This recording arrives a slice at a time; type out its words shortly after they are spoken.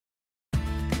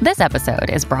This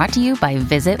episode is brought to you by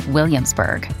Visit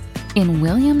Williamsburg. In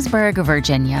Williamsburg,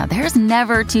 Virginia, there's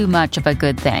never too much of a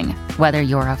good thing. Whether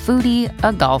you're a foodie,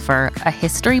 a golfer, a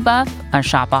history buff, a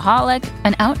shopaholic,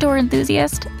 an outdoor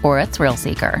enthusiast, or a thrill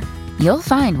seeker, you'll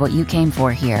find what you came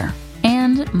for here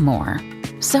and more.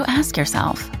 So ask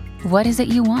yourself, what is it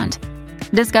you want?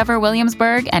 Discover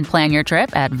Williamsburg and plan your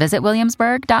trip at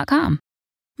visitwilliamsburg.com.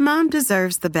 Mom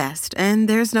deserves the best, and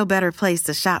there's no better place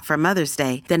to shop for Mother's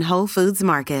Day than Whole Foods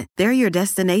Market. They're your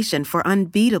destination for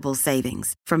unbeatable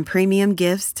savings, from premium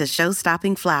gifts to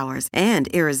show-stopping flowers and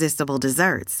irresistible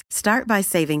desserts. Start by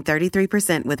saving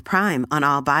 33% with Prime on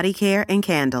all body care and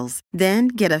candles. Then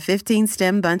get a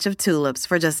 15-stem bunch of tulips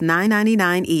for just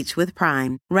 $9.99 each with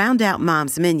Prime. Round out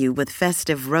Mom's menu with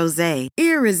festive rosé,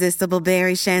 irresistible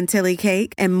berry chantilly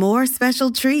cake, and more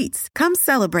special treats. Come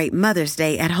celebrate Mother's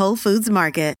Day at Whole Foods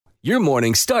Market. Your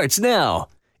morning starts now.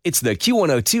 It's the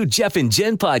Q102 Jeff and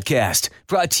Jen podcast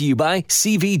brought to you by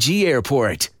CVG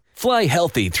Airport. Fly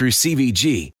healthy through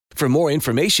CVG. For more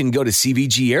information, go to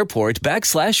CVG Airport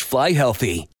 /fly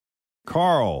healthy.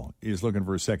 Carl is looking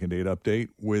for a second date update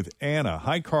with Anna.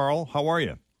 Hi, Carl. How are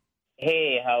you?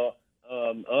 Hey,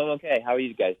 I'm okay. How are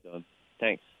you guys doing?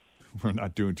 Thanks. We're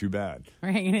not doing too bad.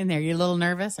 We're hanging in there. You a little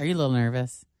nervous? Are you a little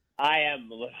nervous? I am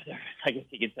a little nervous. I guess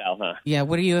you can tell, huh? Yeah.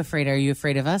 What are you afraid? Are you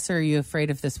afraid of us, or are you afraid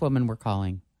of this woman we're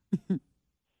calling?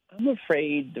 I'm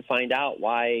afraid to find out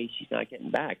why she's not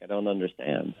getting back. I don't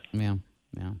understand. Yeah.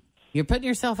 You're putting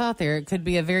yourself out there. It could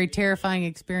be a very terrifying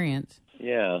experience.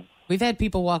 Yeah. We've had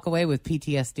people walk away with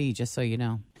PTSD, just so you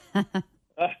know.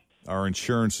 Our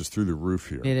insurance is through the roof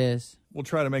here. It is. We'll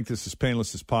try to make this as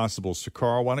painless as possible. So,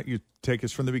 Carl, why don't you take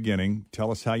us from the beginning? Tell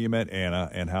us how you met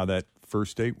Anna and how that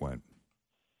first date went.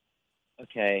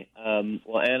 Okay.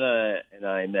 Well, Anna and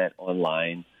I met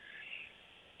online,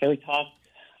 and we talked.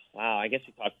 Wow, I guess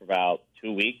we talked for about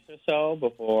 2 weeks or so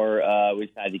before we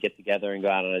decided to get together and go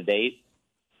out on a date.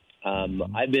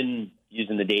 I've been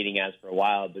using the dating apps for a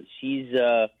while, but she's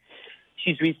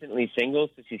recently single,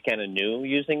 so she's kind of new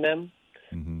using them.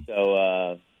 Mm-hmm.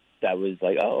 So that was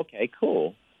like, oh, okay,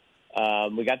 cool.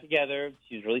 We got together.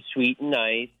 She was really sweet and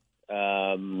nice.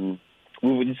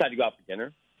 We decided to go out for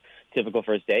dinner, typical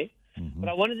first date. Mm-hmm. But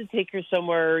I wanted to take her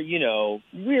somewhere,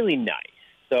 really nice.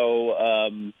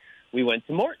 So we went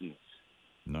to Morton's.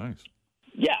 Nice.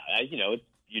 Yeah, it's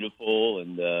beautiful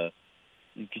and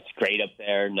it's great up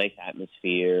there. Nice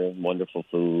atmosphere, wonderful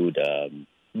food,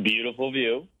 beautiful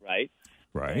view, right?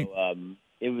 Right. So,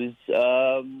 it was, it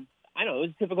was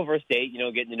a typical first date,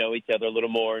 getting to know each other a little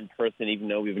more in person, even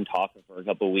though we've been talking for a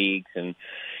couple of weeks. And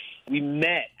we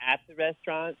met at the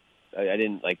restaurant. I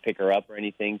didn't, pick her up or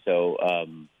anything, so...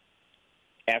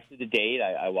 After the date,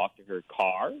 I walked to her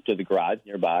car, to the garage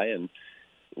nearby, and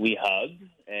we hugged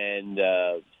and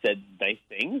said nice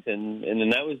things, and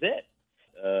then that was it.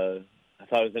 I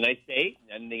thought it was a nice date.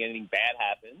 I didn't think anything bad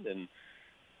happened,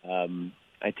 and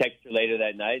I texted her later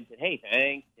that night and said, hey,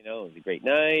 thanks. It was a great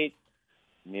night.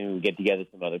 Maybe we'll get together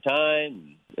some other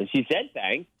time. And she said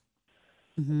thanks.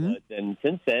 Mm-hmm. But then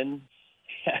since then,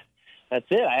 that's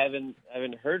it. I haven't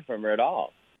heard from her at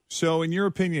all. So, in your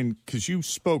opinion, because you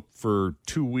spoke for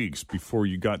 2 weeks before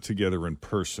you got together in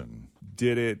person,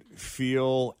 did it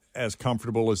feel as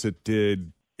comfortable as it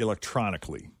did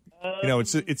electronically?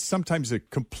 It's sometimes a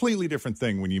completely different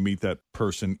thing when you meet that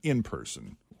person in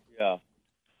person. Yeah.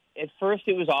 At first,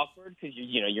 it was awkward because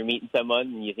you're meeting someone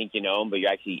and you think you know them, but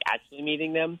you're actually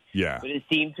meeting them. Yeah. But it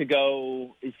seemed to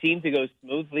go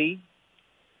smoothly.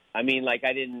 I mean,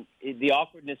 the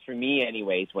awkwardness for me,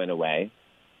 anyways, went away.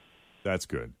 That's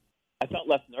good. I felt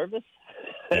less nervous.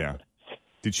 Yeah.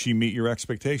 Did she meet your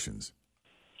expectations?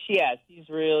 She's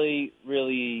really,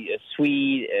 really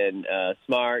sweet and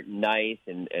smart and nice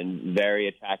and very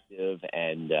attractive.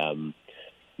 And,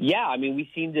 we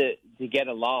seem to get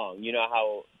along. You know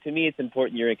how, to me, it's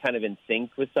important you're kind of in sync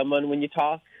with someone when you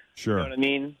talk. Sure. You know what I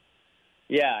mean?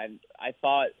 Yeah, and I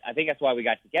think that's why we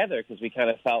got together, because we kind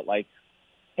of felt like,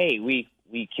 hey, we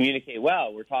communicate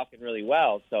well. We're talking really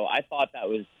well. So I thought that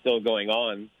was still going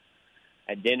on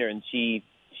at dinner, and she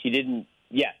didn't.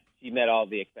 Yeah, she met all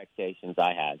the expectations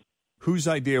I had. Whose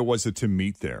idea was it to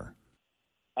meet there?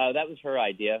 That was her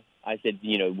idea. I said,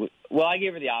 I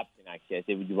gave her the option, actually. I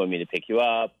said, would you want me to pick you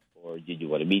up, or did you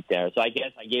want to meet there? So I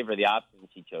guess I gave her the option, and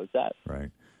she chose that. Right.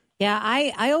 Yeah,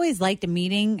 I always liked a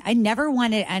meeting. I never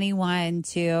wanted anyone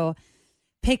to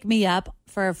pick me up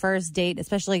for a first date,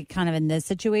 especially kind of in this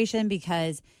situation,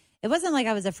 because it wasn't like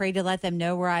I was afraid to let them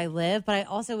know where I live, but I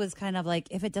also was kind of like,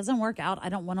 if it doesn't work out, I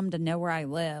don't want them to know where I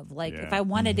live. Like, if I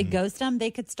wanted to ghost them,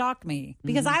 they could stalk me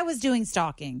because I was doing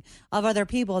stalking of other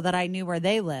people that I knew where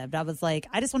they lived. I was like,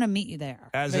 I just want to meet you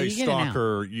there. As a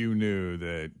stalker, you knew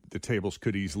that the tables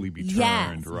could easily be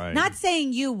turned, right? Not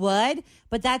saying you would,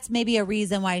 but that's maybe a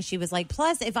reason why she was like,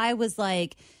 plus, if I was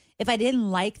like, if I didn't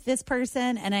like this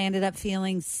person and I ended up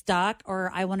feeling stuck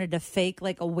or I wanted to fake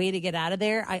like a way to get out of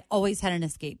there, I always had an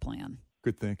escape plan.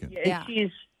 Good thinking. Yeah. She's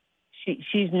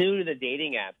new to the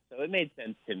dating app, so it made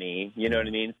sense to me. You know what I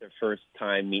mean? It's her first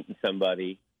time meeting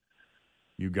somebody.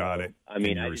 You got it. I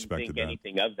mean, I didn't think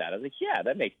anything of that. I was like, yeah,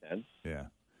 that makes sense. Yeah.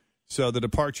 So the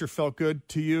departure felt good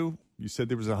to you? You said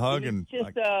there was a hug? It was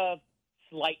just a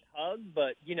slight hug,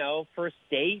 but, first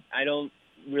date, I don't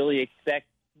really expect,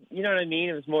 you know what I mean?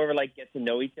 It was more of a get to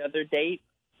know each other date.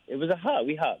 It was a hug.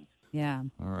 We hugged. Yeah.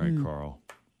 All right, Carl.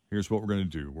 Here's what we're going to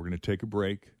do. We're going to take a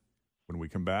break. When we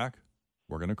come back,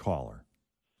 we're going to call her.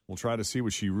 We'll try to see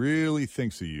what she really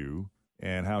thinks of you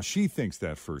and how she thinks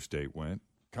that first date went.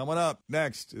 Coming up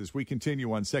next as we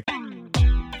continue on Second.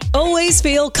 Always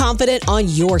feel confident on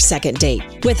your second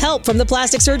date. With help from the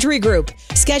Plastic Surgery Group.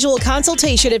 Schedule a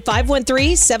consultation at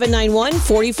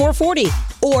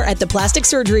 513-791-4440 or at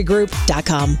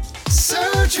theplasticsurgerygroup.com.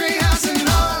 Surgery has an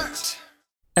art.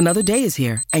 Another day is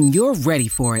here, and you're ready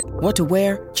for it. What to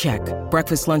wear? Check.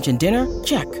 Breakfast, lunch, and dinner?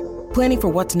 Check. Planning for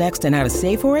what's next and how to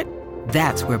save for it?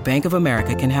 That's where Bank of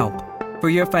America can help. For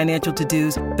your financial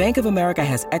to-dos, Bank of America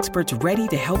has experts ready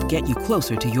to help get you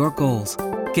closer to your goals.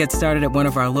 Get started at one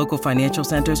of our local financial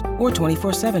centers or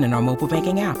 24/7 in our mobile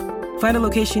banking app. Find a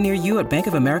location near you at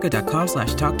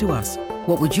bankofamerica.com/talktous.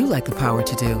 What would you like the power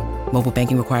to do? Mobile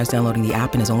banking requires downloading the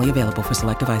app and is only available for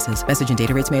select devices. Message and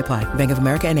data rates may apply. Bank of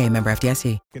America N.A., member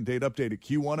FDIC. Date update at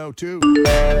Q102. All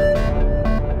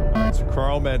right, so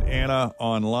Carl met Anna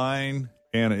online.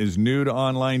 Anna is new to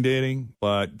online dating,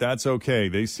 but that's okay.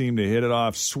 They seem to hit it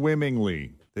off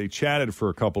swimmingly. They chatted for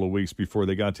a couple of weeks before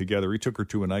they got together. He took her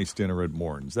to a nice dinner at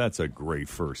Morton's. That's a great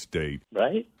first date.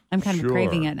 Right? I'm kind of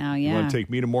craving it now, yeah. You want to take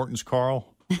me to Morton's,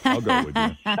 Carl? I'll go with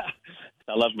you. I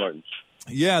love Morton's.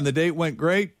 Yeah, and the date went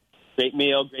great. Great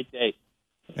meal, great date.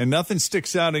 And nothing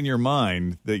sticks out in your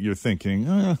mind that you're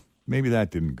thinking, maybe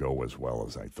that didn't go as well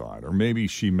as I thought. Or maybe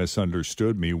she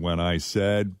misunderstood me when I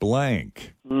said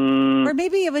blank. Or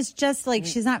maybe it was just like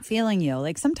she's not feeling you.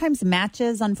 Like sometimes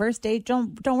matches on first date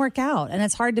don't work out. And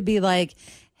it's hard to be like,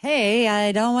 hey,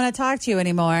 I don't want to talk to you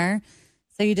anymore.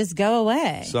 So you just go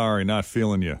away. Sorry, not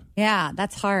feeling you. Yeah,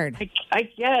 that's hard. I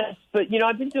guess. But,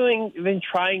 I've been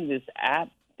trying this app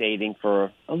dating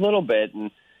for a little bit.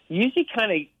 And you usually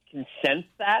kind of can sense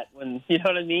that when, you know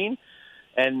what I mean?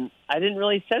 And I didn't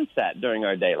really sense that during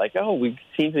our date. Like, we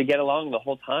seem to get along the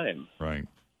whole time. Right.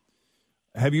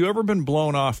 Have you ever been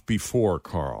blown off before,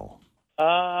 Carl?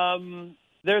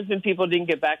 There's been people who didn't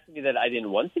get back to me that I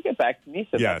didn't want to get back to me.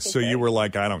 So yeah, that's so okay. you were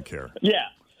like, I don't care. Yeah.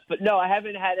 But no, I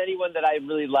haven't had anyone that I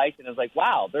really liked, and I was like,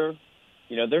 wow, they're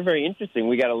very interesting.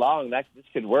 We got along. This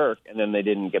could work. And then they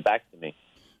didn't get back to me.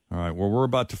 All right, well, we're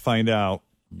about to find out.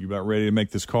 You about ready to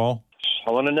make this call?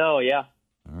 I want to know, yeah.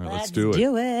 All right, let's do it.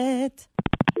 Do it.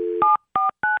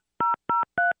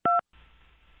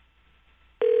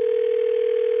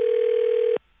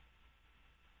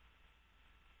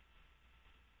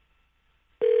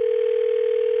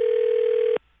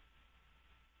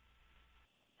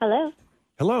 Hello.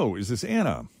 Hello, is this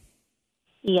Anna?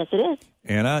 Yes, it is.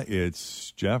 Anna,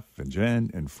 it's Jeff and Jen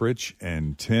and Fritch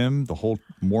and Tim, the whole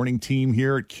morning team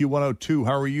here at Q102.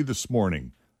 How are you this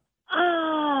morning?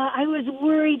 I was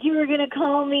worried you were going to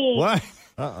call me. What?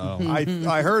 Uh-oh.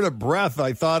 I heard a breath.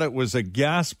 I thought it was a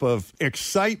gasp of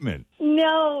excitement.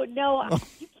 No. You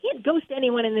can't ghost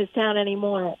anyone in this town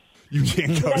anymore. You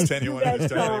can't ghost anyone in this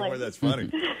town anymore. That's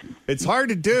funny. It's hard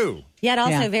to do. Yet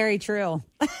also very true.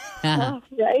 Oh,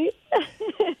 right?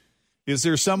 Is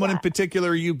there someone in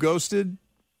particular you ghosted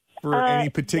for any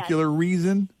particular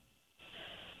reason?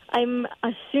 I'm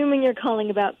assuming you're calling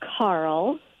about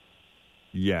Carl.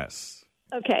 Yes.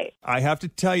 Okay. I have to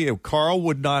tell you, Carl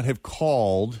would not have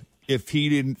called if he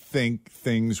didn't think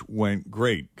things went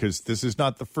great, because this is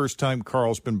not the first time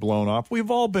Carl's been blown off. We've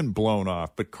all been blown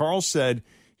off, but Carl said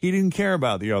he didn't care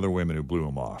about the other women who blew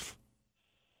him off.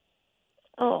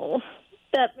 Oh,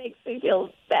 that makes me feel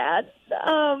bad.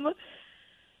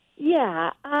 Yeah,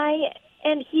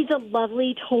 and he's a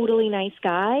lovely, totally nice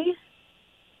guy.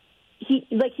 He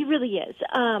really is.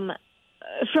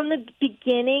 From the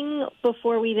beginning,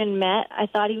 before we even met, I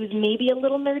thought he was maybe a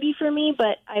little nerdy for me,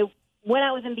 but I went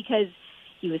out with him because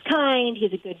he was kind, he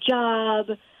has a good job,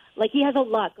 he has a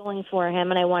lot going for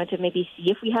him, and I wanted to maybe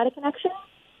see if we had a connection.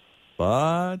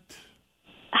 But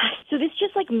So this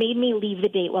just like made me leave the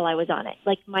date while I was on it.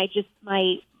 Like my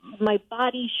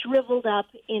body shriveled up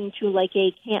into like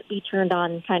a can't be turned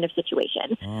on kind of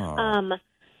situation.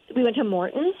 We went to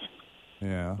Morton's,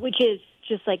 which is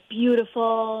just like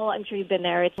beautiful. I'm sure you've been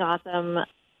there. It's awesome.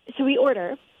 So we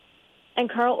order, and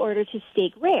Carl orders his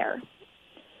steak rare,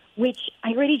 which I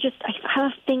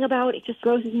have a thing about. It just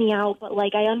grosses me out. But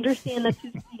like I understand that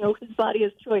his body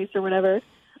has choice or whatever.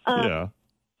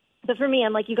 But for me,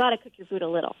 I'm like, you got to cook your food a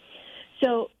little.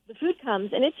 So the food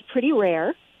comes, and it's pretty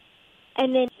rare.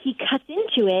 And then he cuts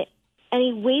into it, and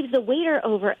he waves the waiter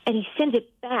over, and he sends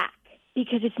it back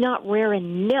because it's not rare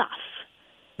enough.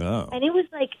 Oh. And it was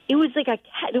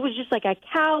just like a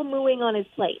cow mooing on his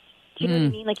plate. Do you know what I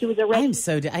mean? Like he was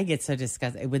a I get so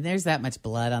disgusted when there's that much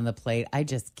blood on the plate. I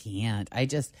just can't.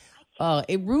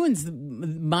 It ruins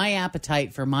my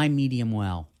appetite for my medium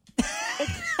well.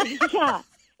 Yeah,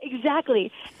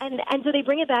 exactly. And so they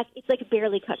bring it back. It's like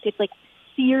barely cooked. It's like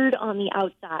seared on the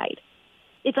outside.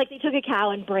 It's like they took a cow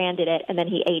and branded it, and then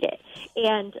he ate it.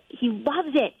 And he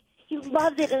loves it. He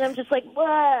loves it, and I'm just like,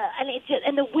 whoa. And it's just,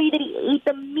 and the way that he ate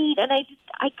the meat, and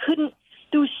I couldn't.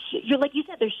 You're like you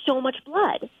said, there's so much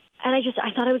blood, and I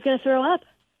thought I was going to throw up.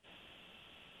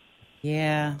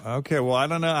 Yeah. Okay, well, I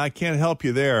don't know. I can't help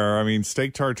you there. I mean,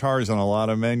 steak tartare is on a lot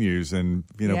of menus, and,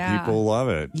 people love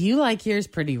it. You like yours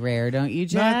pretty rare, don't you,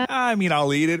 Jeff? I mean,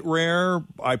 I'll eat it rare.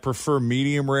 I prefer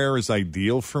medium rare is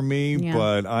ideal for me,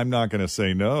 but I'm not going to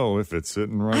say no if it's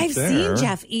sitting there. I've seen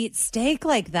Jeff eat steak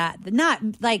like that. Not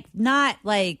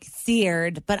like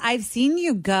seared, but I've seen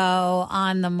you go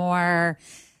on the more...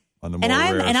 On the more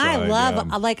rare side, I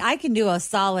love, like, I can do a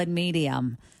solid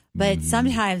medium. But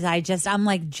sometimes I'm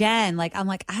like Jen. Like I'm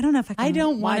like I don't know if I can. I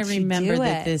don't want to watch you remember do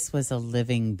that it. this was a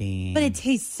living being. But it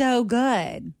tastes so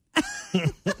good.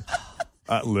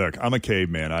 Look, I'm a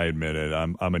caveman. I admit it.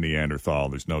 I'm a Neanderthal.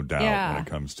 There's no doubt when it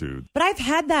comes to. But I've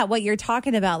had that. What you're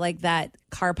talking about, like that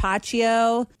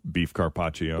carpaccio, beef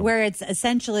carpaccio, where it's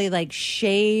essentially like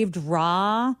shaved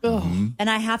raw, and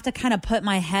I have to kind of put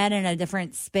my head in a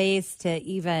different space to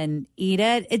even eat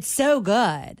it. It's so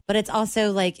good, but it's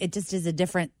also like it just is a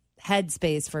different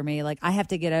headspace for me. Like I have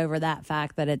to get over that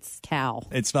fact that it's cow.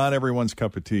 It's not everyone's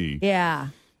cup of tea. Yeah,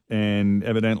 and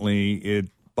evidently it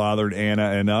bothered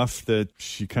Anna enough that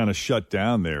she kind of shut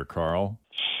down there, Carl.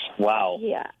 Wow.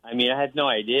 Yeah. I mean, I had no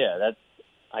idea.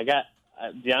 To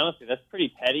be honest with you, that's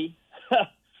pretty petty.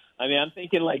 I mean, I'm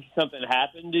thinking like something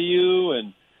happened to you,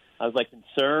 and I was like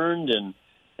concerned,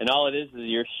 and all it is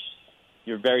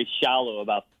you're very shallow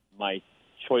about my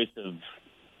choice of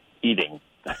eating.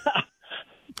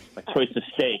 My choice of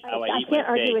steak, how I eat my steak. I can't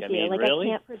argue with I you. mean, Like really?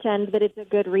 I can't pretend that it's a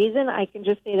good reason. I can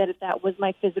just say that was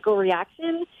my physical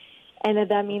reaction. And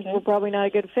that means we're probably not a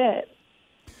good fit.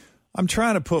 I'm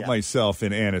trying to put myself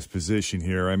in Anna's position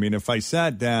here. I mean, if I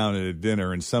sat down at a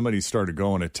dinner and somebody started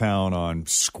going to town on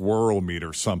squirrel meat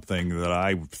or something that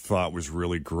I thought was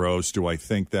really gross, do I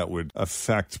think that would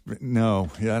affect? No,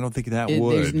 I don't think that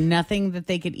would. There's nothing that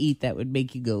they could eat that would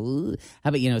make you go, "Ugh." How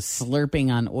about, slurping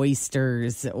on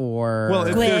oysters or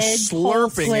if they're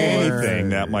slurping squid. anything,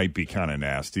 that might be kind of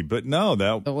nasty. But no,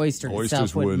 the oyster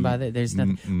itself wouldn't bother. There's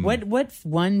nothing.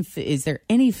 Is there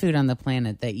any food on the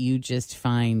planet that you just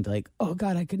find like, oh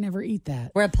God, I could never eat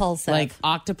that? Repulsive. Like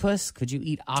octopus? Could you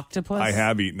eat octopus? I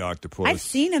have eaten octopus. I've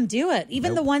seen him do it.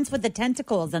 Even the ones with the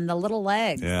tentacles and the little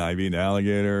legs. Yeah, I've eaten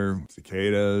alligator,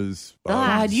 cicadas.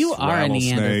 God, you are a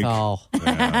Neanderthal.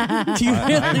 Yeah. Do you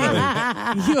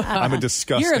really? I'm a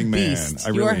disgusting You're a man. beast. I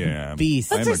really am. Beast.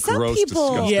 But I'm for a some gross,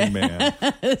 people- disgusting man.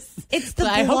 It's the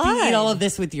blood. I hope you eat all of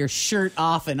this with your shirt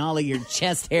off and all of your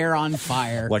chest hair on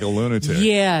fire. Like a lunatic.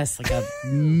 Yes, like a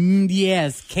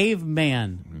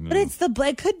caveman. But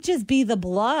it could just be the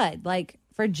blood. Like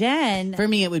for Jen. For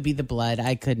me, it would be the blood.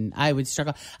 I would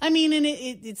struggle. I mean, and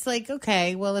it's like,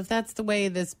 okay, well, if that's the way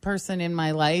this person in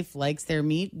my life likes their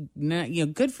meat,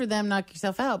 good for them, knock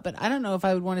yourself out. But I don't know if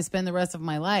I would want to spend the rest of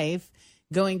my life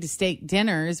going to steak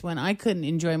dinners when I couldn't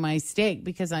enjoy my steak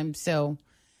because I'm so...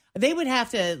 They would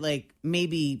have to, like,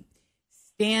 maybe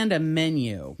stand a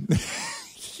menu.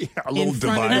 Yeah, a little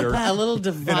divider. A little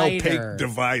divider. An opaque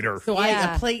divider. So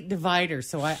a plate divider.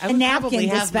 So I would probably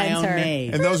have my own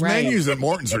maid. And those menus at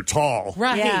Morton's are tall.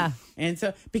 Right. Yeah. And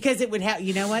so, because it would have,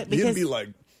 you know what? Because, you'd be like...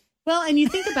 Well, and you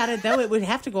think about it, though, it would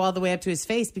have to go all the way up to his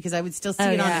face because I would still see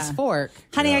it on his fork.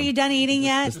 Honey, are you done eating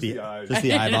yet? Just the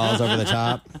eyeballs over the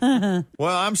top.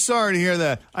 Well, I'm sorry to hear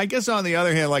that. I guess on the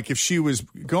other hand, like if she was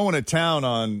going to town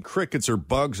on crickets or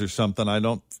bugs or something, I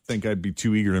don't think I'd be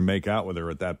too eager to make out with her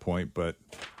at that point. But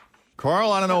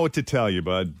Carl, I don't know what to tell you,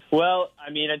 bud. Well,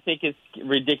 I mean, I think it's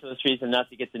ridiculous reason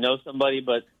not to get to know somebody,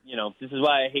 but, this is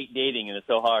why I hate dating, and it's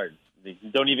so hard. They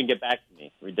don't even get back to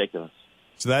me. Ridiculous.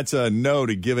 So that's a no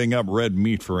to giving up red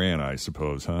meat for Anna, I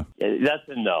suppose, huh? Yeah, that's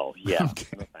a no. Yeah.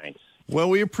 Okay. No, thanks.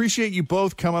 Well, we appreciate you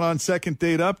both coming on Second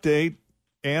Date Update.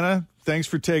 Anna, thanks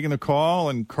for taking the call.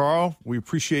 And Carl, we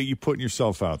appreciate you putting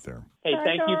yourself out there. Hey,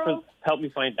 thank you for helping me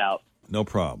find out. No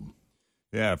problem.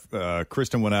 Yeah,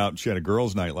 Kristen went out. She had a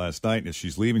girls' night last night, and as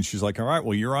she's leaving, she's like, all right,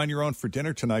 well, you're on your own for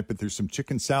dinner tonight, but there's some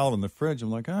chicken salad in the fridge. I'm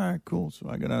like, all right, cool. So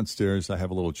I go downstairs. I have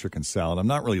a little chicken salad. I'm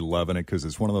not really loving it because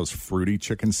it's one of those fruity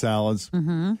chicken salads.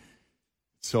 Mm-hmm.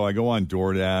 So I go on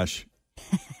DoorDash,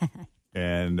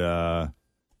 and I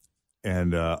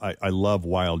love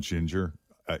Wild Ginger.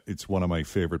 It's one of my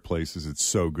favorite places. It's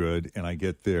so good. And I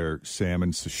get their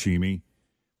salmon sashimi,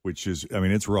 which is,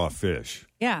 it's raw fish.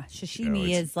 Yeah,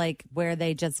 sashimi is like where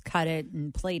they just cut it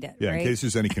and plate it, Yeah, right? in case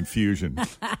there's any confusion.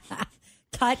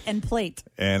 Cut and plate.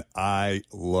 And I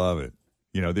love it.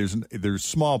 There's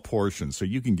small portions, so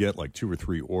you can get like 2 or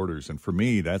 3 orders. And for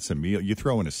me, that's a meal. You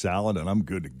throw in a salad, and I'm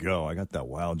good to go. I got that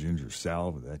Wild Ginger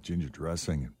salad with that ginger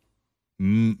dressing.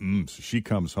 So she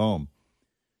comes home.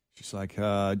 She's like,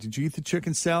 did you eat the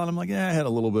chicken salad? I'm like, yeah, I had a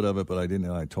little bit of it, but I didn't.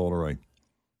 And I told her I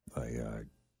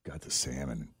got the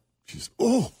salmon. She's,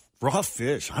 raw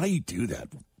fish. How do you do that?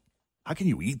 How can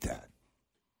you eat that?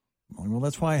 I'm like, well,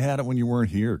 that's why I had it when you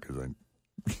weren't here, because I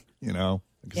don't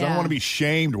want to be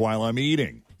shamed while I'm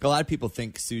eating. A lot of people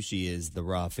think sushi is the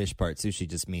raw fish part. Sushi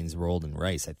just means rolled in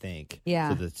rice, I think. Yeah.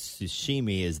 So the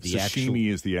sashimi is the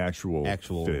actual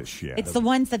fish. Yeah. It's the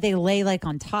ones that they lay like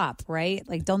on top, right?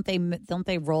 Like don't they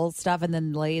roll stuff and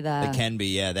then lay the? It can be,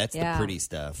 yeah. That's the pretty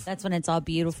stuff. That's when it's all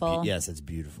beautiful. Yes, it's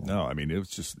beautiful. No,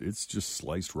 it's just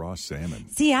sliced raw salmon.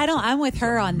 See, I'm with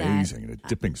her on that. Amazing, and a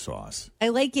dipping sauce. I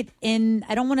like it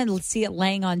I don't want to see it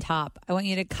laying on top. I want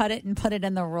you to cut it and put it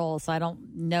in the roll so I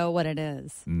don't know what it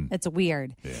is. It's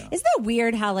weird. Yeah. Isn't that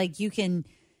weird how like you can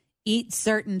eat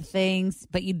certain things,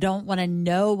 but you don't want to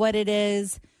know what it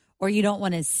is, or you don't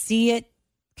want to see it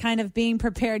kind of being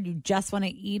prepared. You just want to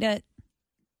eat it.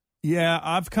 Yeah,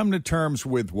 I've come to terms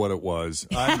with what it was.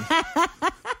 I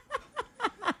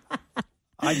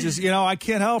just, I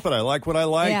can't help it. I like what I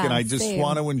like, and I just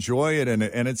want to enjoy it, and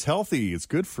it's healthy. It's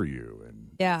good for you.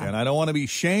 And I don't want to be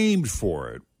shamed for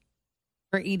it.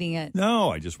 For eating it.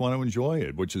 No, I just want to enjoy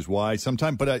it, which is why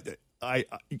sometimes, but I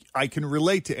can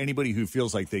relate to anybody who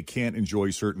feels like they can't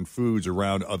enjoy certain foods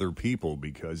around other people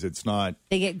because it's not.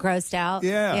 They get grossed out.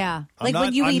 Yeah. Like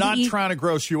I'm not trying to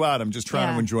gross you out. I'm just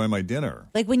trying to enjoy my dinner.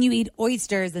 Like when you eat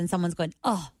oysters and someone's going,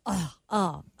 oh,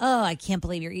 I can't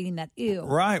believe you're eating that. Ew.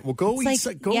 Right. Well, go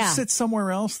sit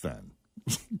somewhere else then.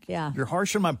 Yeah. You're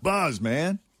harshing my buzz,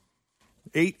 man.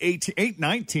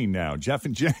 8:19 now. Jeff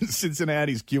and Jen,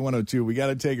 Cincinnati's Q102. We got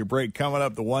to take a break. Coming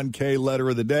up, the 1K letter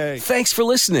of the day. Thanks for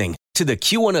listening to the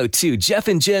Q102 Jeff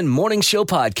and Jen Morning Show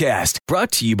podcast,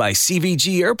 brought to you by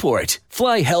CVG Airport.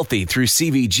 Fly healthy through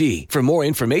CVG. For more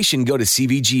information, go to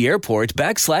CVG Airport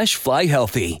 /fly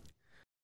healthy.